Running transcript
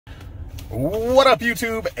What up,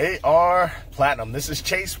 YouTube? Arplatinum. This is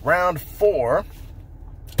Chase round 4.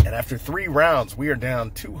 And after 3 rounds, we are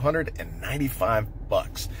down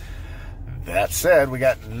 $295. That said, we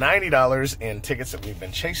got $90 in tickets that we've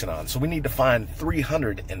been chasing on. So we need to find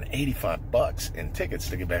 $385 in tickets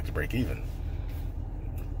to get back to break even.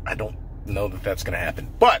 I don't know that that's going to happen,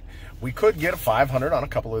 but we could get a 500 on a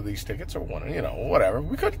couple of these tickets, or one, you know, whatever.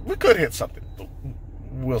 We could hit something.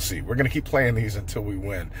 We'll see. We're going to keep playing these until we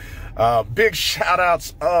win. Big shout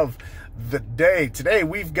outs of the day. Today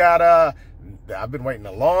we've got, I've been waiting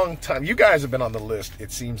a long time. You guys have been on the list,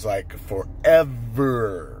 it seems like,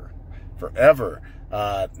 forever.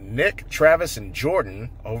 Nick, Travis, and Jordan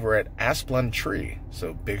over at Asplund Tree.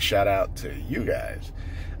 So big shout out to you guys.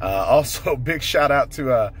 Also big shout out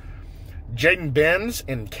to Jaden Benz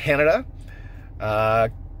in Canada.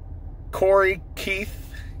 Corey Keith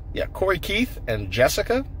and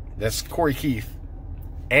Jessica. That's Corey Keith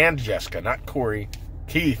and Jessica, not Corey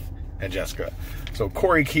Keith and Jessica. So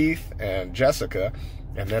Corey Keith and Jessica,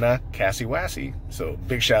 and then Cassie Wassey. So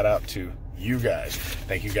big shout out to you guys.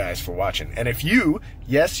 Thank you guys for watching. And if you,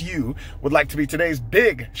 yes you, would like to be today's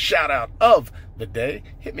big shout out of the day,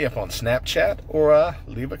 hit me up on Snapchat or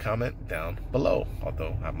leave a comment down below,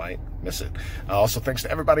 although I might miss it. Also, thanks to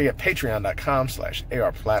everybody at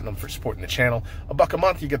patreon.com/ARplatinum for supporting the channel. $1 a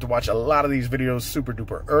month, you get to watch a lot of these videos super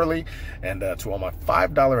duper early. And to all my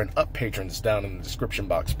 $5 and up patrons down in the description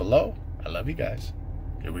box below, I love you guys.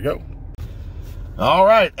 Here we go. All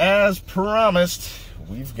right, as promised,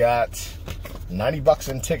 we've got $90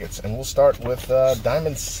 in tickets, and we'll start with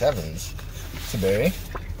Diamond 7s today.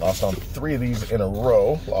 Lost on 3 of these in a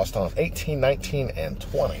row. Lost on 18, 19, and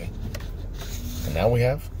 20. And now we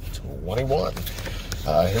have 21.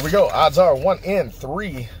 Here we go. Odds are 1 in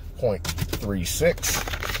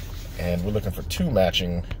 3.36. And we're looking for 2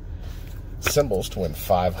 matching symbols to win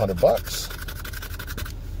 $500.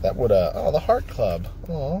 That would, oh, the Heart Club.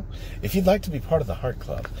 Oh, if you'd like to be part of the Heart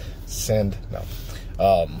Club, send, no.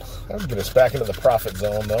 That would get us back into the profit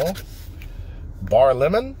zone, though. Bar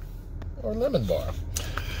lemon or lemon bar.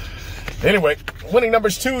 Anyway, winning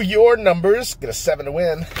numbers 2, your numbers. Get a 7 to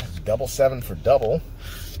win. Double 7 for double.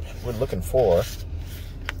 We're looking for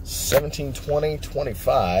 17, 20,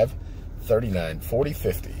 25, 39, 40,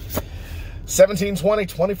 50. 17, 20,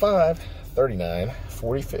 25, 39,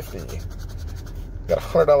 40, 50. Got a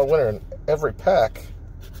 $100 winner in every pack.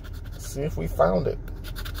 Let's see if we found it.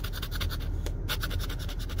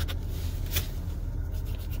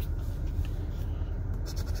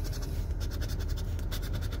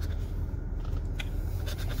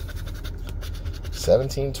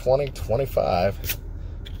 $17, $20, $25,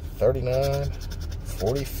 $39,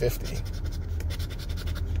 $40, $50.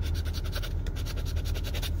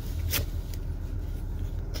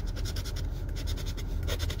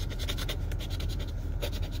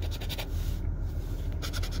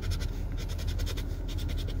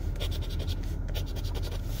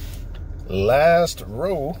 Last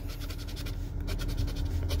row.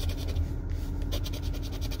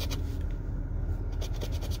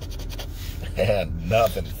 And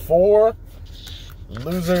nothing. 4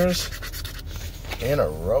 losers in a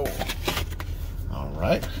row. All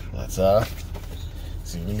right, let's see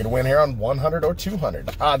if we can get a win here on 100 or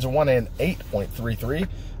 200. Odds are 1 in 8.33.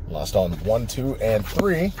 Lost on 1, 2, and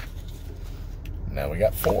 3. Now we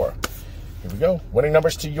got 4. Here we go. Winning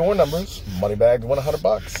numbers to your numbers. Money bag to win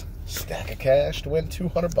 $100. Stack of cash to win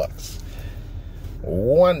 $200.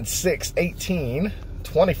 1, 6, 18,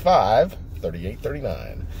 25, 38,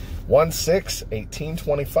 39. 1, 6, 18,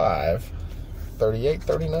 25, 38,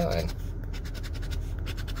 39.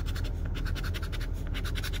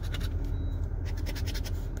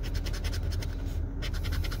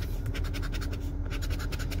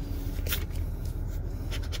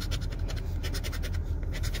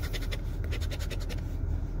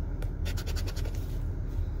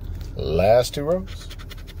 Last 2 rows.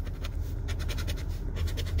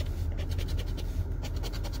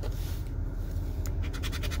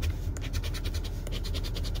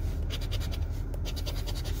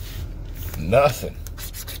 Nothing.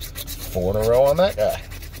 4 in a row on that guy.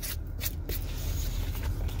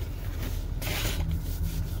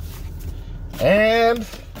 And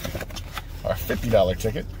our $50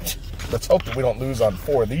 ticket. Let's hope that we don't lose on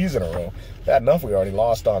 4 of these in a row. Bad enough we already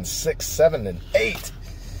lost on 6, 7, and 8.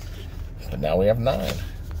 But now we have 9.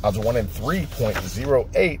 Odds are 1 in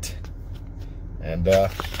 3.08. And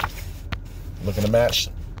looking to match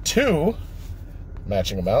 2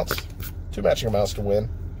 matching amounts. 2 matching amounts to win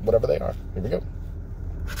whatever they are. Here we go.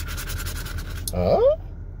 Oh.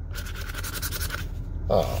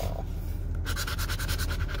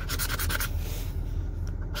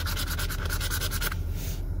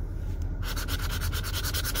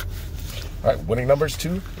 All right, winning numbers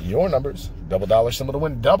to your numbers. Double dollar symbol to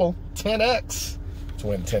win double. 10x to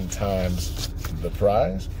win 10 times the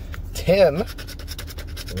prize. 10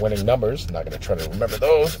 winning numbers. Not going to try to remember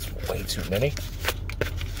those. It's way too many.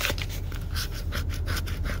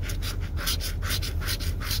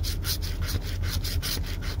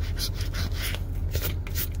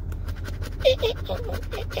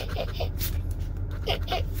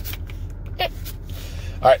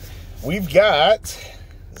 All right, we've got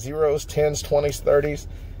 0s, 10s, 20s, 30s,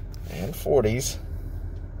 and 40s.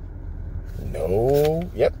 No,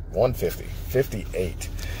 yep, 150, 58.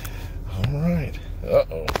 All right,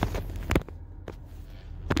 uh-oh.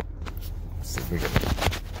 Let's see if we can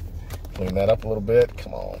clean that up a little bit.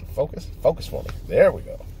 Come on, focus for me. There we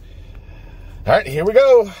go. All right, here we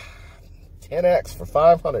go. 10x for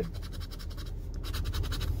 500.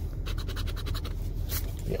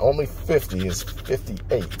 The only 50 is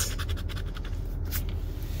 58.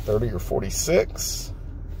 30 or 46.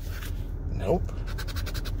 Nope.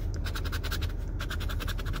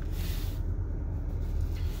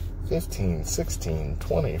 $15, $16,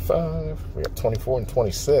 $25. We got 24 and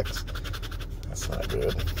 26. That's not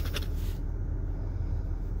good.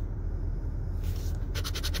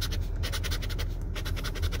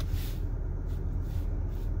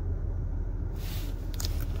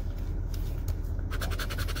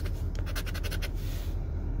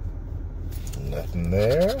 Nothing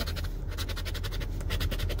there.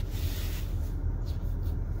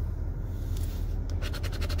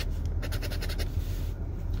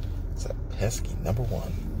 It's that pesky number 1.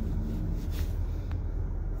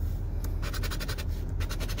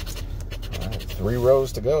 All right, 3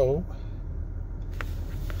 rows to go.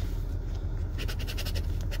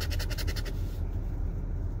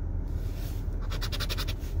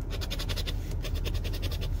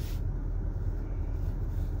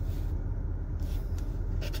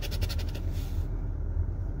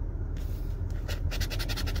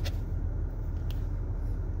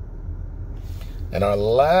 And our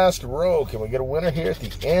last row, can we get a winner here at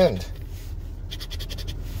the end?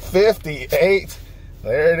 58.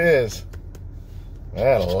 There it is.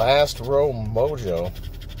 Man, last row mojo.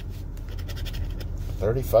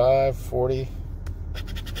 35, 40,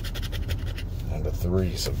 and a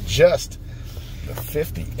 3. So just the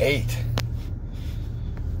 58.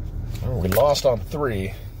 Oh, we lost on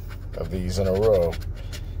 3 of these in a row.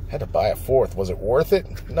 Had to buy a 4th. Was it worth it?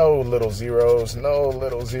 No little zeros. No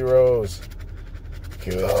little zeros.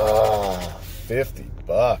 God,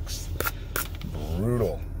 $50.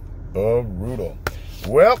 Brutal. Brutal.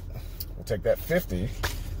 Well, we'll take that 50.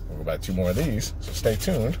 We'll go buy 2 more of these. So stay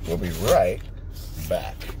tuned. We'll be right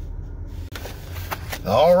back.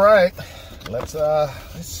 All right. Let's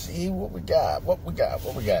see what we got.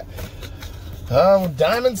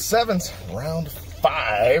 Diamond 7s, round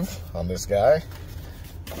 5 on this guy.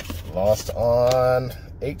 Lost on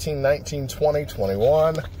 18, 19, 20,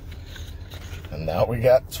 21. And now we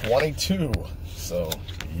got 22. So,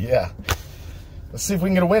 yeah. Let's see if we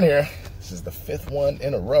can get a win here. This is the 5th one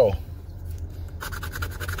in a row.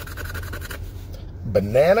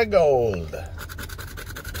 Banana gold.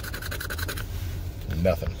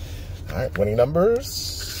 Nothing. All right, winning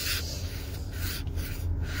numbers.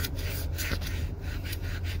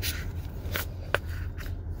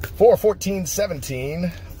 Four, 14, 17,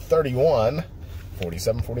 31,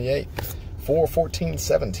 47, 48. 4, 14,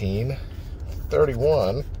 17,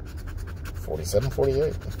 31, 47,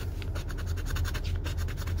 48.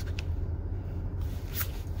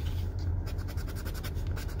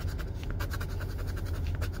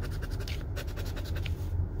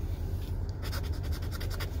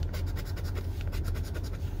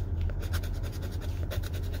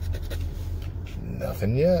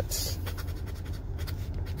 Nothing yet.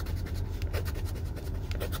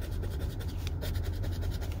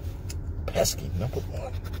 Pesky number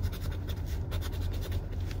 1.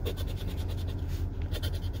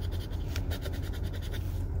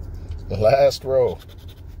 The last row.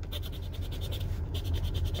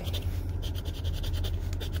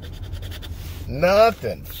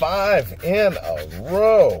 Nothing. 5 in a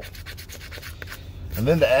row. And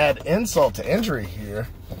then to add insult to injury here,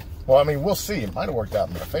 well, I mean, we'll see. It might have worked out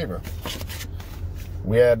in our favor.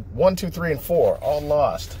 We had 1, 2, 3, and 4 all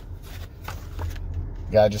lost.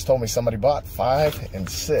 Guy just told me somebody bought 5 and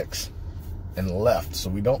 6 and left. So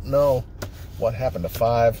we don't know what happened to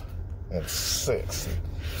 5 and 6.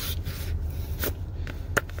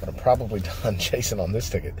 But I'm probably done chasing on this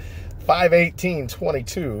ticket. 5, 18,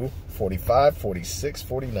 22, 45, 46,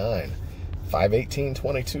 49. 5, 18,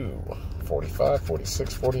 22, 45,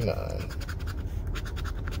 46, 49.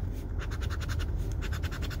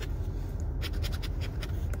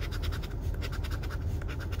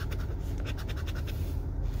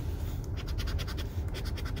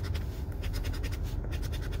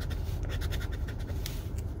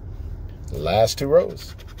 Last 2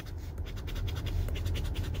 rows.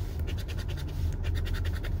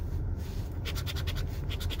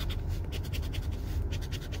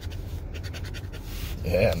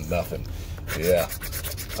 Yeah, nothing. Yeah.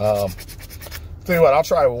 Tell you what, I'll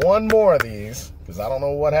try one more of these because I don't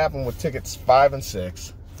know what happened with tickets 5 and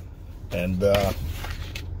 6. And we'll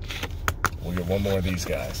get one more of these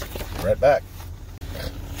guys. Right back.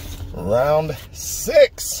 Round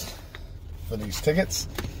 6 for these tickets.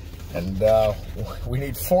 And we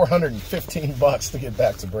need $415 to get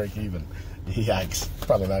back to break even. Yikes.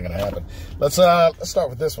 Probably not going to happen. Let's start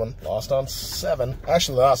with this one. Lost on 7.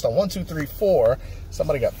 Actually, lost on 1, 2, 3, 4.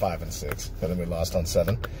 Somebody got 5 and 6. And then we lost on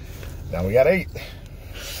 7. Now we got 8.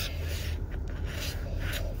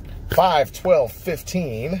 5, 12,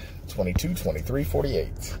 15, 22, 23,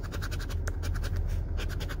 48.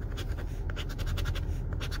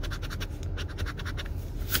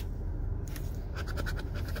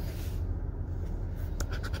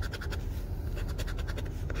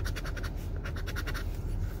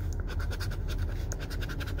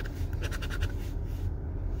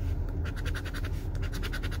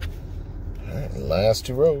 All right, last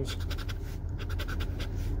 2 rows.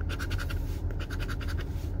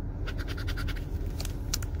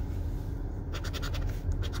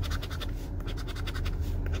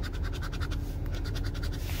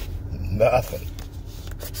 Nothing.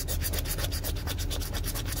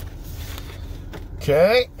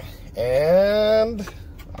 Okay, and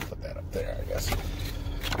I'll put that up there, I guess.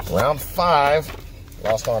 Round 5,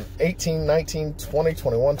 lost on 18, 19, 20,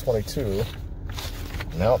 21, 22.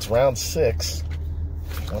 Now it's round 6,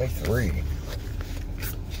 23.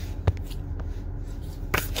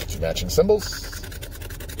 Two matching symbols.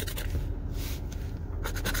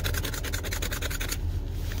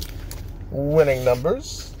 Winning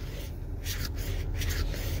numbers.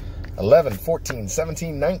 11, 14,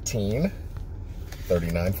 17, 19,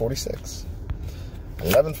 39, 46.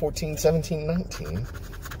 11, 14, 17, 19,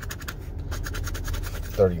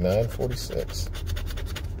 39, 46.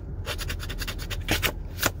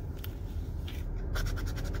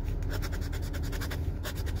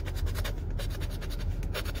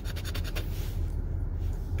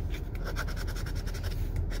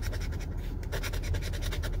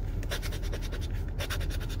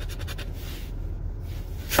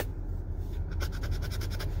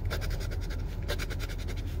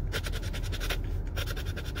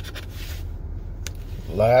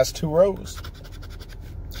 Last 2 rows.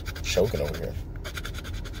 Choking over here.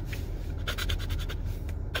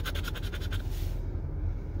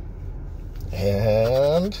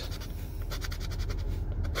 And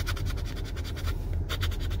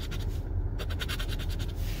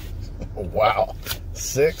wow,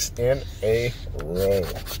 6 in a row.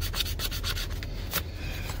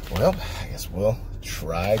 Well, I guess we'll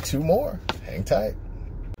try 2 more. Hang tight.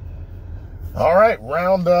 All right,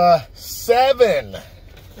 round 7.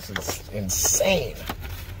 This is insane.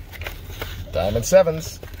 Diamond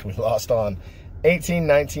 7s. We lost on 18,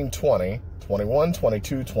 19, 20, 21,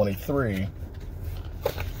 22, 23.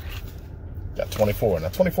 Got 24. Now,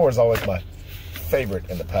 24 is always my favorite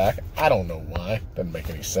in the pack. I don't know why. Doesn't make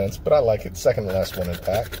any sense, but I like it. Second to last one in the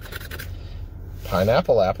pack.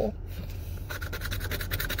 Pineapple apple.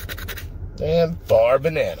 And bar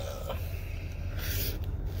banana.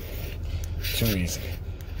 Too easy.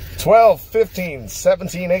 12, 15,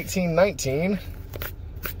 17, 18, 19,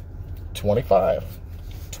 25.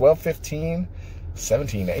 12, 15,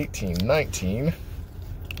 17, 18, 19,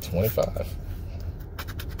 25.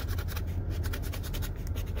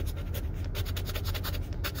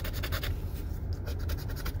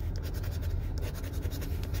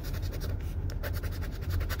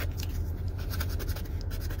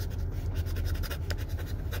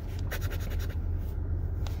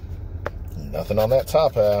 Nothing on that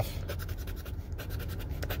top half.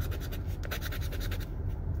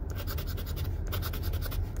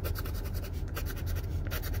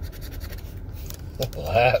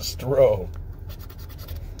 Last row.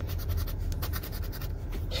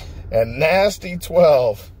 And nasty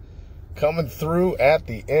 12 coming through at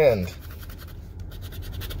the end.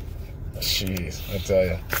 Jeez, I tell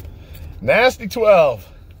you. Nasty 12.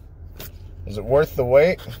 Was it worth the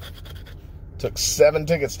wait? Took 7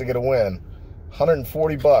 tickets to get a win.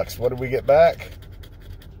 $140. What did we get back?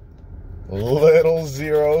 Little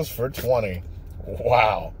zeros for 20.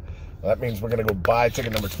 Wow. That means we're going to go buy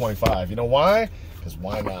ticket number 25. You know why? Because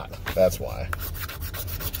why not? That's why.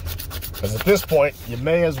 Because at this point, you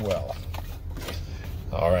may as well.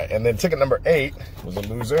 All right. And then ticket number 8 was a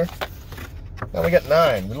loser. Now we got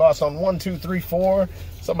 9. We lost on 1, 2, 3, 4.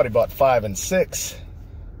 Somebody bought 5 and 6.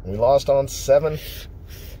 We lost on 7.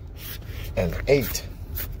 and 8.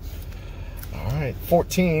 All right,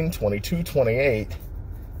 14, 22, 28,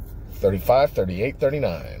 35, 38,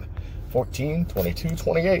 39. 14, 22,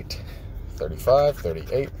 28, 35,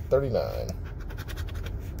 38, 39.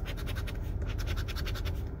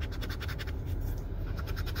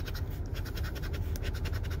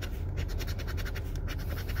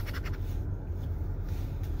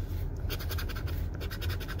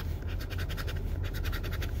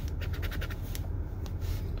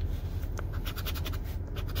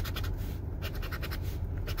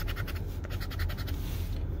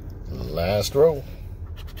 Last row.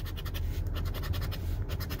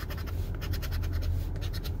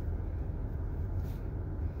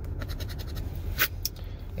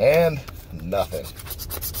 And nothing.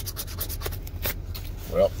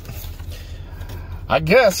 Well, I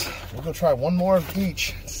guess we're going to try one more of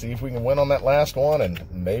each, see if we can win on that last one and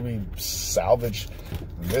maybe salvage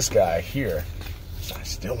this guy here. I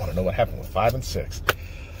still want to know what happened with 5 and 6.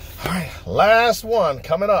 All right, last one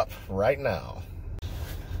coming up right now.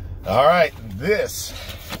 All right, this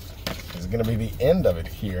is going to be the end of it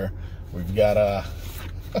here. We've got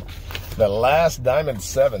the last Diamond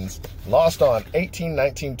 7s, lost on 18,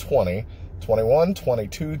 19, 20, 21,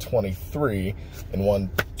 22, 23, and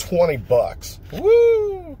won 20 bucks.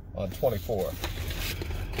 Woo! On 24.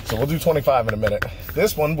 So we'll do 25 in a minute.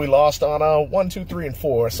 This one we lost on 1, 2, 3, and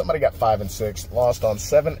 4. Somebody got 5 and 6. Lost on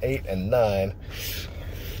 7, 8, and 9.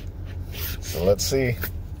 So let's see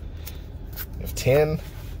if 10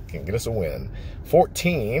 can get us a win.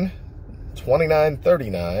 14, 29,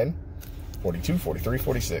 39, 42, 43,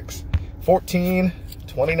 46. 14,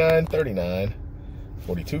 29, 39,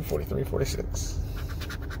 42, 43, 46.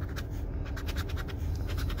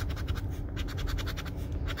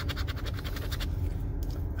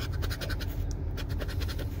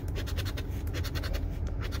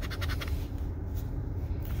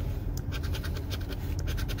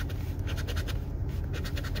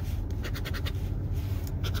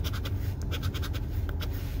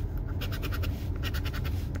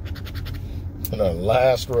 And the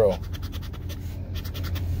last row.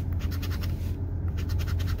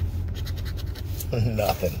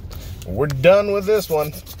 Nothing. We're done with this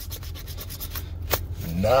one.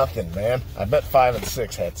 Nothing, man. I bet 5 and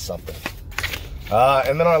 6 had something.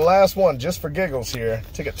 And then our last one, just for giggles here,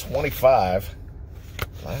 ticket 25.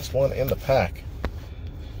 Last one in the pack.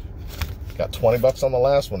 Got 20 bucks on the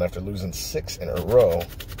last one after losing 6 in a row.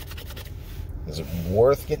 Is it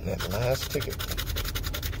worth getting that last ticket?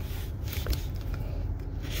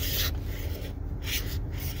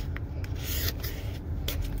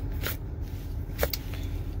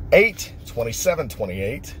 8, 27,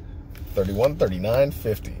 28, 31, 39,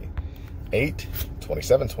 50. 8,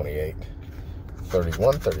 27, 28,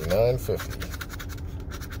 31, 39, 50.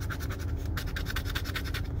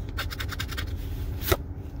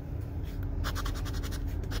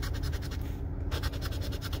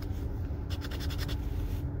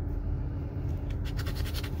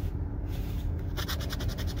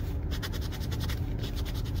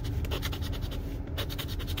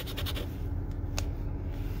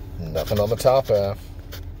 Nothing on the top half.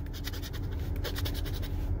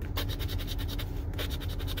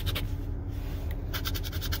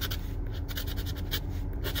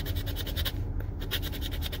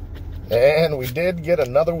 And we did get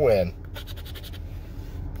another win.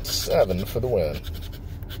 7 for the win.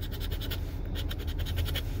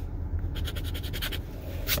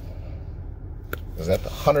 Was that the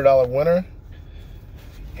 $100 winner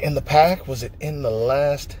in the pack? Was it in the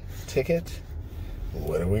last ticket?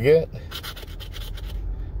 What did we get?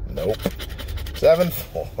 Nope. 7,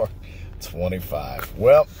 4, 25.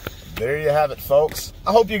 Well, there you have it, folks.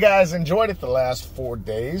 I hope you guys enjoyed it the last 4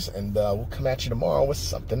 days, and we'll come at you tomorrow with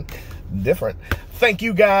something different. Thank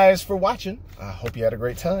you guys for watching. I hope you had a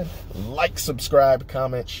great time. Like, subscribe,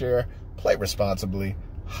 comment, share, play responsibly.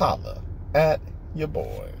 Holla at your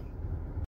boy.